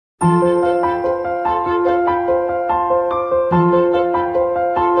Okay,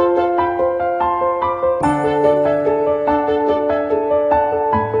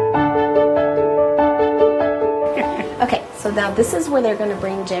 so now this is where they're going to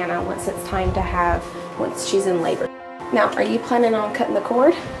bring Jana once it's time to have, once she's in labor. Now, are you planning on cutting the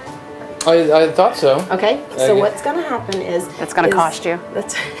cord? I thought so. Okay, so what's going to happen is... That's going to cost you.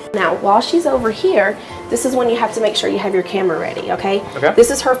 Now, while she's over here, this is when you have to make sure you have your camera ready, okay? Okay.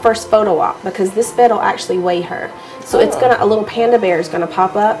 This is her first photo op because this bed will actually weigh her. So it's going to, a little panda bear is going to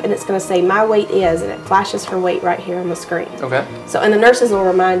pop up and it's going to say, my weight is, and it flashes her weight right here on the screen. Okay. So, and the nurses will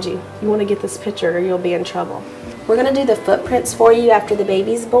remind you, you want to get this picture or you'll be in trouble. We're going to do the footprints for you after the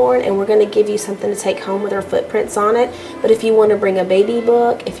baby's born, and we're going to give you something to take home with our footprints on it. But if you want to bring a baby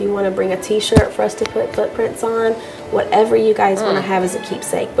book, if you want to bring a t-shirt for us to put footprints on, whatever you guys want to have as a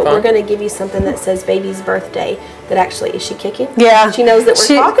keepsake. But we're going to give you something that says baby's birthday that actually, is she kicking? Yeah. She knows that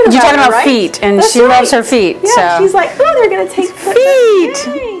we're talking about You're talking about right? feet, and That's she right. loves her feet. Yeah, so. she's like, oh, they're going to take feet.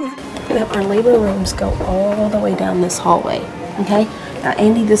 Now, our labor rooms go all the way down this hallway, okay? Now,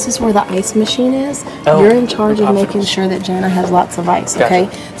 Andy, this is where the ice machine is. Oh, you're in charge of making sure that Jana has lots of ice, okay?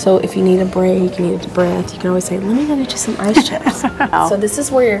 Gotcha. So if you need a break, you need a breath, you can always say, let me go get you some ice chips. So this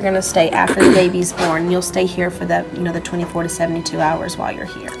is where you're going to stay after the baby's born. You'll stay here for the, you know, the 24 to 72 hours while you're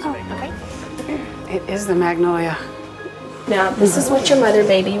here. Oh, okay? It is the Magnolia. Now, this is what your mother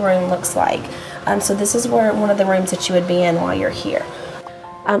baby room looks like. So this is where one of the rooms that you would be in while you're here.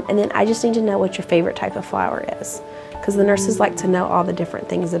 And then I just need to know what your favorite type of flower is, because the nurses like to know all the different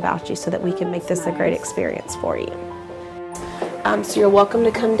things about you so that we can make this a great experience for you. So you're welcome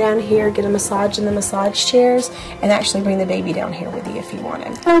to come down here, get a massage in the massage chairs, and actually bring the baby down here with you if you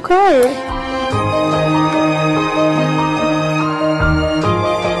wanted. Okay.